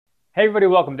Hey everybody,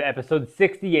 welcome to episode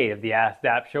 68 of the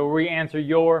Askdap show, where we answer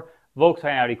your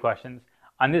Volkswagen Audi questions.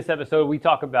 On this episode, we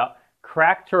talk about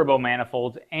cracked turbo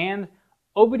manifolds and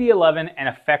OBDeleven and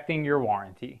affecting your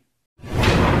warranty.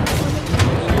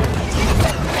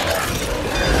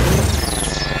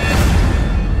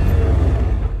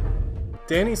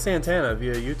 Danny Santana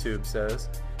via YouTube says,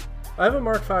 I have a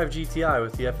Mark 5 GTI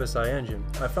with the FSI engine.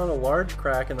 I found a large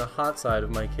crack in the hot side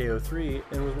of my KO3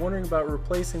 and was wondering about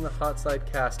replacing the hot side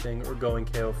casting or going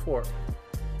KO4.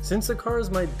 Since the car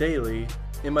is my daily,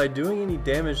 am I doing any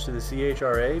damage to the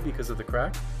CHRA because of the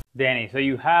crack? Danny, so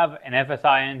you have an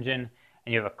FSI engine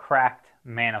and you have a cracked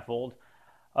manifold.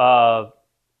 So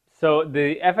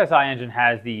the FSI engine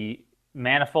has the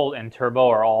manifold and turbo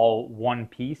are all one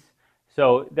piece.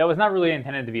 So that was not really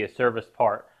intended to be a service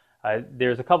part.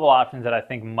 There's a couple options that I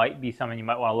think might be something you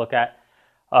might want to look at.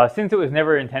 Since it was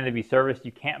never intended to be serviced,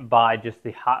 you can't buy just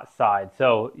the hot side.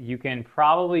 So you can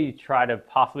probably try to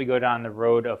possibly go down the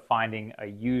road of finding a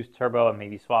used turbo and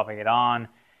maybe swapping it on.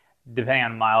 Depending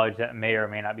on mileage, that may or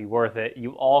may not be worth it.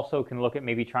 You also can look at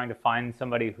maybe trying to find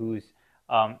somebody who's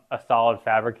a solid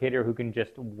fabricator who can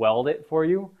just weld it for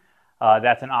you.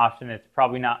 That's an option. It's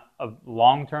probably not a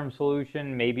long-term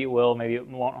solution. Maybe it will, maybe it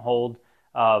won't hold.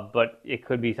 But it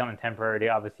could be something temporary to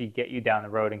obviously get you down the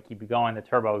road and keep you going. The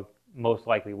turbo most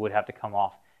likely would have to come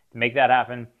off to make that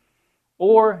happen.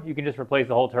 Or you can just replace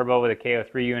the whole turbo with a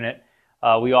KO3 unit.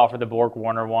 We offer the Borg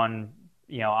Warner one.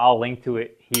 I'll link to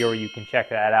it here. You can check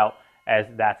that out, as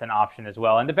that's an option as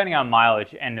well. And depending on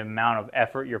mileage and the amount of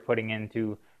effort you're putting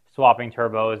into swapping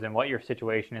turbos and what your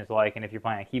situation is like, and if you're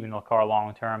planning on keeping the car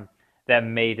long term, that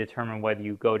may determine whether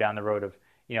you go down the road of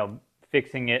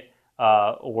fixing it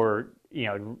or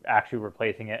actually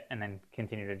replacing it and then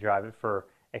continue to drive it for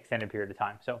extended period of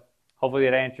time. So hopefully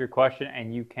that answered your question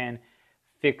and you can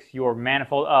fix your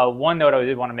manifold. One note I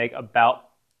did want to make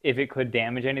about if it could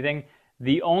damage anything.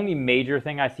 The only major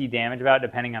thing I see damage about,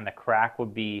 depending on the crack,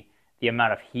 would be the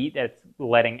amount of heat that's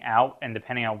letting out, and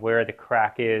depending on where the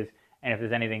crack is and if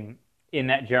there's anything in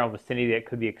that general vicinity that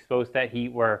could be exposed to that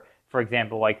heat, where, for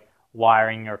example, like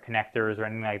wiring or connectors or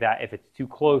anything like that, if it's too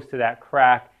close to that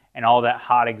crack and all that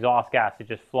hot exhaust gas is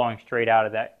just flowing straight out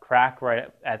of that crack right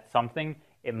at something,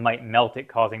 it might melt it,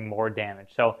 causing more damage.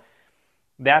 So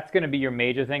that's going to be your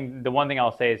major thing. The one thing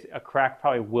I'll say is a crack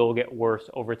probably will get worse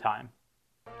over time.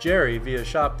 Jerry via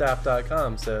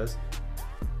shopdap.com says,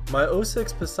 my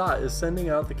 06 Passat is sending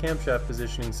out the camshaft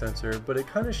positioning sensor, but it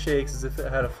kind of shakes as if it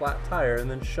had a flat tire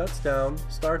and then shuts down,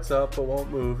 starts up, but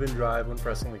won't move and drive when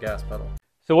pressing the gas pedal.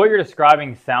 So what you're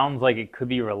describing sounds like it could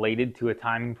be related to a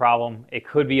timing problem. It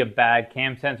could be a bad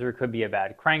cam sensor, it could be a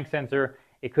bad crank sensor,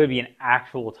 it could be an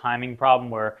actual timing problem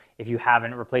where if you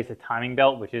haven't replaced a timing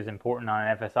belt, which is important on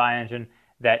an FSI engine,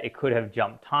 that it could have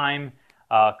jumped time,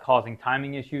 causing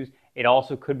timing issues. It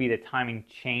also could be the timing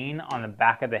chain on the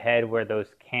back of the head where those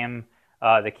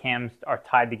the cams are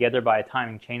tied together by a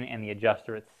timing chain and the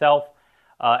adjuster itself,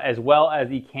 as well as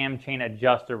the cam chain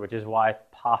adjuster, which is why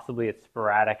possibly it's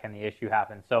sporadic and the issue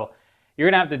happens. So you're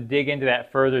going to have to dig into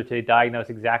that further to diagnose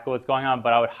exactly what's going on,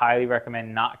 but I would highly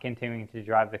recommend not continuing to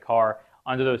drive the car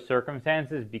under those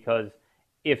circumstances, because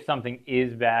if something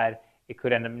is bad, it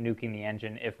could end up nuking the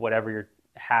engine if whatever you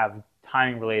have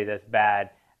timing related that's bad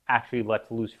actually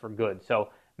lets loose for good. So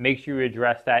make sure you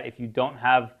address that. If you don't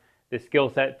have the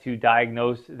skill set to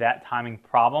diagnose that timing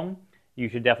problem, you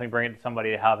should definitely bring it to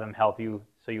somebody to have them help you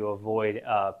so you avoid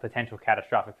potential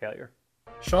catastrophic failure.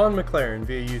 Sean McLaren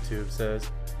via YouTube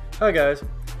says, hi guys,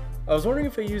 I was wondering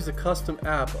if I use a custom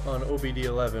app on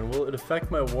OBDeleven, will it affect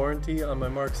my warranty on my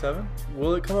Mark 7?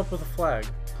 Will it come up with a flag?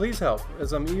 Please help,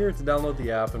 as I'm eager to download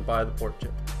the app and buy the port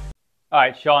chip. All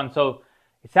right, Sean, so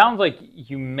it sounds like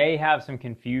you may have some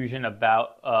confusion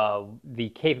about the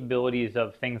capabilities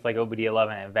of things like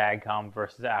OBDeleven and VAGCOM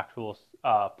versus actual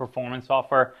performance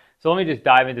software. So let me just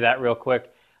dive into that real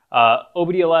quick.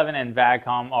 OBDeleven and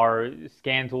VAGCOM are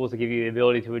scan tools that give you the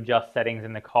ability to adjust settings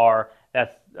in the car.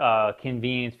 That's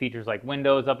convenience features like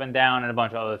windows up and down and a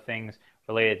bunch of other things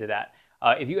related to that.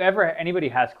 If anybody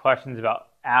has questions about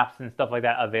apps and stuff like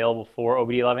that available for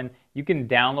OBDeleven, you can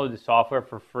download the software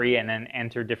for free and then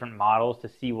enter different models to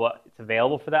see what's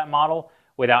available for that model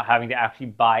without having to actually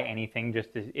buy anything, just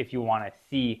if you want to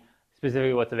see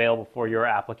specifically what's available for your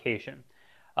application.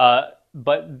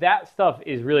 But that stuff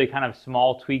is really kind of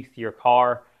small tweaks to your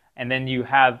car. And then you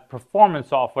have performance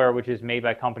software, which is made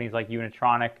by companies like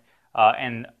Unitronic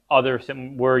and other,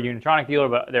 we're a Unitronic dealer,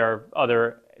 but there are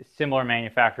other similar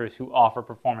manufacturers who offer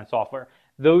performance software.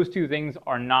 Those two things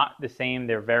are not the same.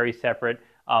 They're very separate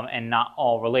and not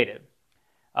all related.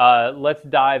 Let's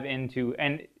dive into,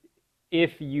 and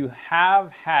if you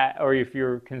have had, or if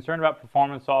you're concerned about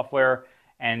performance software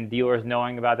and dealers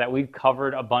knowing about that, we've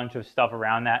covered a bunch of stuff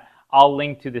around that. I'll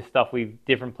link to the stuff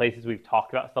different places we've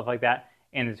talked about stuff like that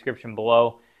in the description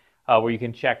below, where you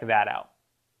can check that out.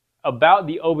 About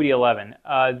the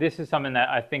OBDeleven, this is something that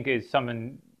I think is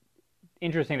something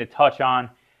interesting to touch on.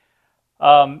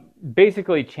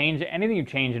 Basically, anything you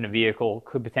change in a vehicle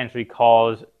could potentially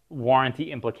cause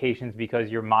warranty implications because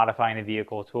you're modifying the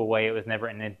vehicle to a way it was never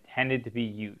intended to be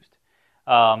used.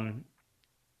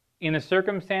 In the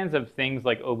circumstance of things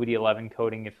like OBDeleven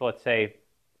coding, if let's say,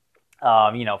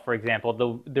 for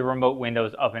example, the remote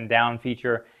windows up and down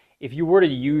feature, if you were to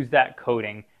use that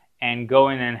coding and go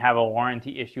in and have a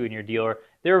warranty issue in your dealer,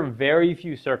 there are very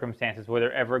few circumstances where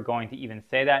they're ever going to even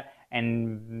say that,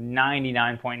 and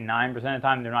 99.9% of the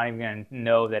time they're not even going to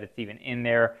know that it's even in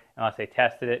there unless they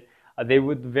tested it. They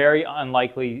would very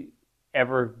unlikely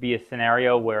ever be a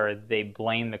scenario where they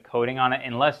blame the coding on it,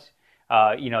 unless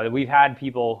we've had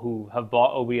people who have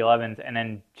bought OBDelevens and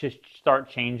then just start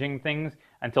changing things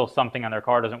until something on their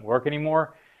car doesn't work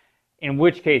anymore, in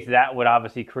which case that would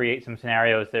obviously create some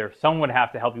scenarios there. Someone would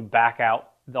have to help you back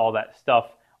out all that stuff,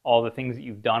 all the things that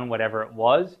you've done, whatever it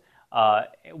was,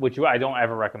 which I don't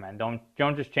ever recommend.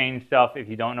 Don't just change stuff if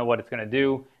you don't know what it's going to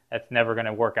do. That's never going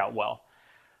to work out well.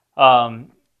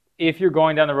 If you're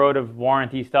going down the road of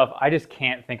warranty stuff, I just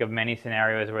can't think of many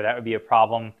scenarios where that would be a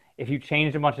problem. If you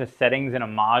changed a bunch of settings in a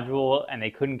module and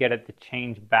they couldn't get it to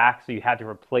change back, so you had to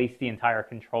replace the entire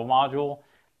control module,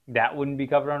 that wouldn't be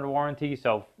covered under warranty.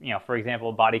 So, for example,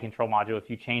 a body control module, if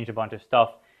you changed a bunch of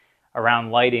stuff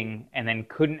around lighting and then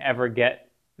couldn't ever get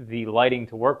the lighting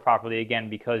to work properly again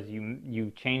because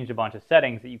you changed a bunch of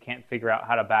settings that you can't figure out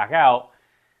how to back out,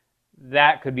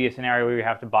 that could be a scenario where you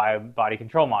have to buy a body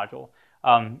control module.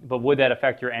 But would that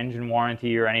affect your engine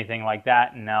warranty or anything like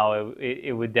that? No,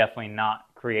 it would definitely not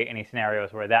create any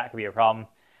scenarios where that could be a problem.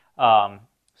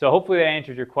 So hopefully that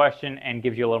answers your question and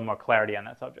gives you a little more clarity on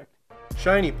that subject.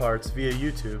 Shiny Parts via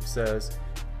YouTube says,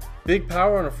 big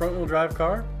power on a front-wheel drive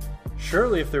car?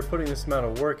 Surely if they're putting this amount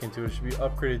of work into it, it should be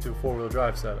upgraded to a four-wheel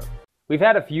drive setup. We've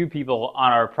had a few people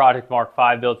on our Project Mark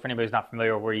 5 build. For anybody who's not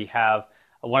familiar, where you have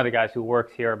one of the guys who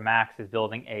works here, Max, is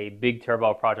building a big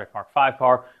turbo Project Mark 5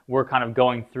 car. We're kind of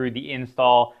going through the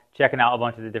install, checking out a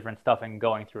bunch of the different stuff and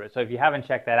going through it. So if you haven't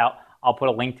checked that out, I'll put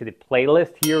a link to the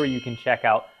playlist here where you can check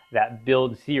out that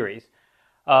build series.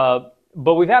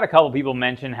 But we've had a couple people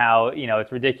mention how,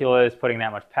 it's ridiculous putting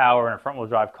that much power in a front-wheel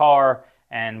drive car,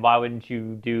 and why wouldn't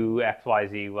you do X, Y,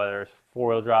 Z, whether it's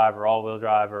four-wheel drive or all-wheel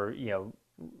drive or,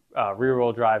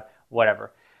 rear-wheel drive,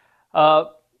 whatever.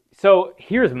 So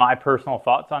here's my personal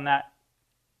thoughts on that.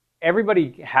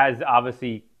 Everybody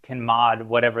obviously can mod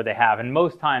whatever they have, and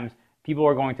most times people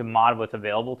are going to mod what's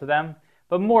available to them,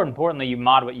 but more importantly, you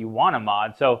mod what you want to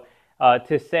mod. So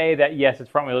to say that, yes, it's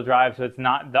front-wheel drive, so it's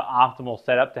not the optimal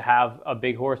setup to have a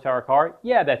big horsepower car,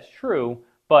 yeah, that's true,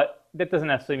 but that doesn't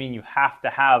necessarily mean you have to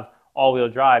have all-wheel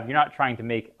drive. You're not trying to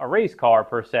make a race car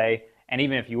per se, and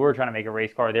even if you were trying to make a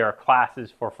race car, there are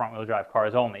classes for front-wheel drive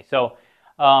cars only. So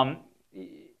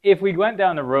if we went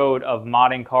down the road of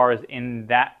modding cars in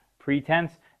that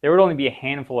pretense, there would only be a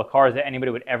handful of cars that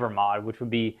anybody would ever mod, which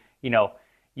would be,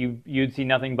 you'd see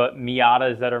nothing but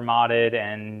Miatas that are modded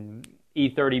and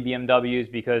E30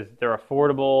 BMWs because they're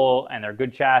affordable and they're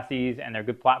good chassis and they're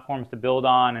good platforms to build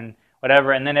on and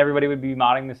whatever, and then everybody would be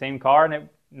modding the same car and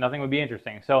nothing would be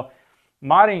interesting. So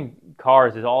modding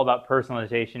cars is all about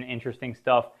personalization, interesting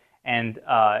stuff, and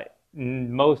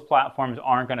most platforms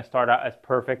aren't going to start out as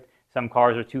perfect. Some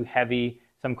cars are too heavy,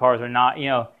 some cars are not.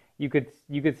 You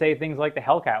could say things like the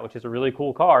Hellcat, which is a really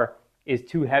cool car, is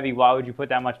too heavy. Why would you put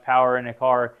that much power in a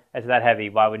car that's that heavy?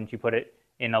 Why wouldn't you put it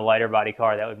in a lighter body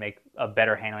car that would make a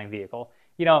better handling vehicle?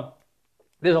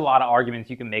 There's a lot of arguments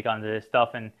you can make on this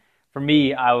stuff, and for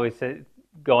me, I always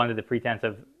go under the pretense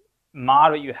of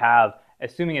mod what you have,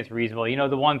 assuming it's reasonable.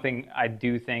 The one thing I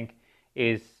do think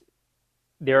is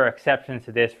there are exceptions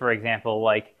to this. For example,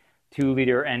 like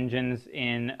 2-liter engines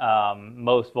in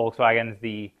most Volkswagens,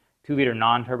 the 2-liter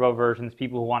non-turbo versions,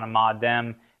 people who want to mod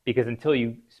them, because until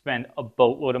you spend a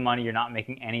boatload of money, you're not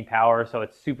making any power, so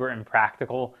it's super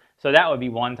impractical. So that would be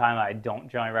one time I don't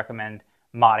generally recommend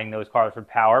modding those cars for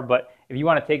power. But if you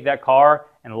want to take that car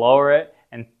and lower it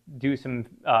and do some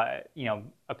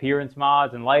appearance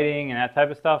mods and lighting and that type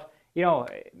of stuff,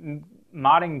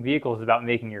 modding vehicles is about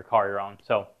making your car your own.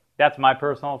 So that's my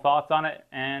personal thoughts on it.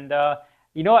 And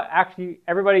you know what? Actually,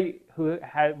 everybody who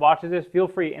watches this, feel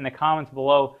free in the comments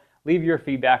below, leave your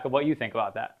feedback of what you think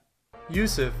about that.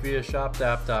 Yusuf via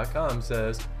shopdap.com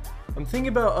says, I'm thinking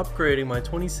about upgrading my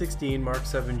 2016 Mark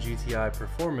 7 GTI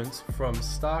performance from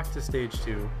stock to stage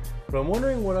 2, but I'm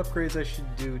wondering what upgrades I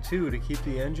should do too to keep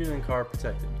the engine and car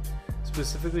protected,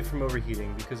 specifically from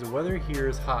overheating, because the weather here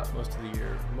is hot most of the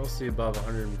year, mostly above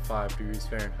 105 degrees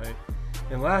Fahrenheit.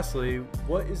 And lastly,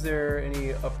 is there any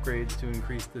upgrades to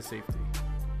increase the safety?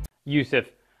 Yusuf,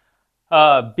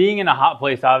 being in a hot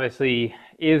place obviously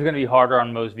is going to be harder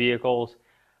on most vehicles.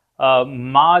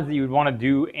 Mods that you would want to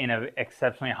do in an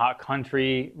exceptionally hot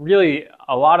country, really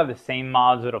a lot of the same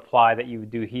mods would apply that you would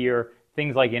do here.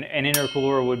 Things like an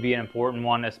intercooler would be an important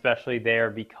one, especially there,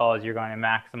 because you're going to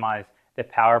maximize the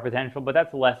power potential, but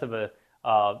that's less of a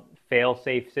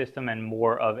fail-safe system and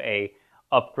more of a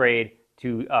upgrade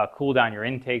to cool down your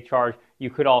intake charge. You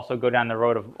could also go down the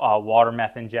road of water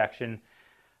meth injection.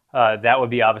 That would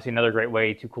be obviously another great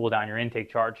way to cool down your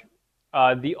intake charge.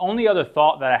 The only other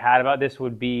thought that I had about this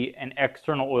would be an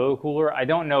external oil cooler. I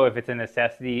don't know if it's a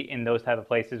necessity in those type of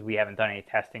places. We haven't done any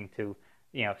testing to,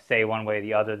 say one way or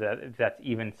the other that if that's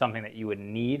even something that you would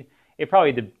need. It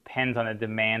probably depends on the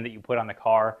demand that you put on the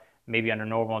car. Maybe under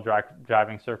normal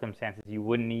driving circumstances you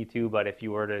wouldn't need to, but if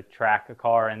you were to track a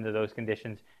car into those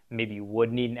conditions, maybe you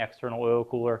would need an external oil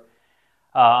cooler.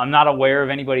 I'm not aware of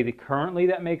anybody currently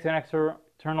that makes an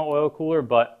external oil cooler,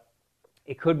 but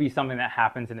it could be something that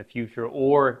happens in the future,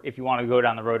 or if you want to go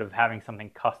down the road of having something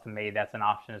custom made, that's an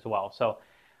option as well. So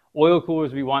oil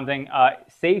coolers would be one thing.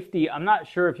 Safety, I'm not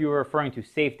sure if you were referring to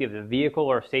safety of the vehicle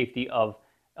or safety of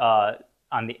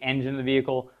on the engine of the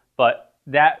vehicle, but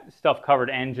that stuff covered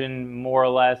engine more or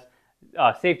less.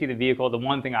 Safety of the vehicle, the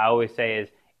one thing I always say is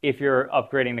if you're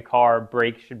upgrading the car,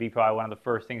 brakes should be probably one of the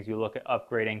first things you look at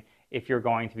upgrading if you're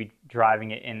going to be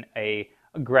driving it in a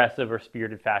aggressive or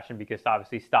spirited fashion, because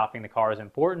obviously stopping the car is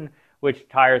important, which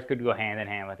tires could go hand in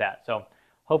hand with that. So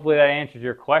hopefully that answers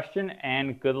your question,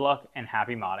 and good luck and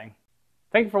happy modding.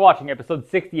 Thank you for watching episode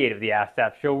 68 of the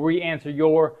Askdap show, where we answer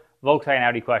your Volkswagen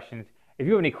Audi questions. If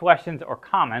you have any questions or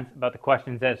comments about the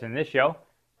questions answered in this show,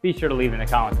 be sure to leave in the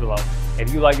comments below.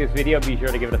 If you like this video, be sure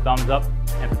to give it a thumbs up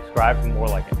and subscribe for more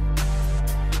like it.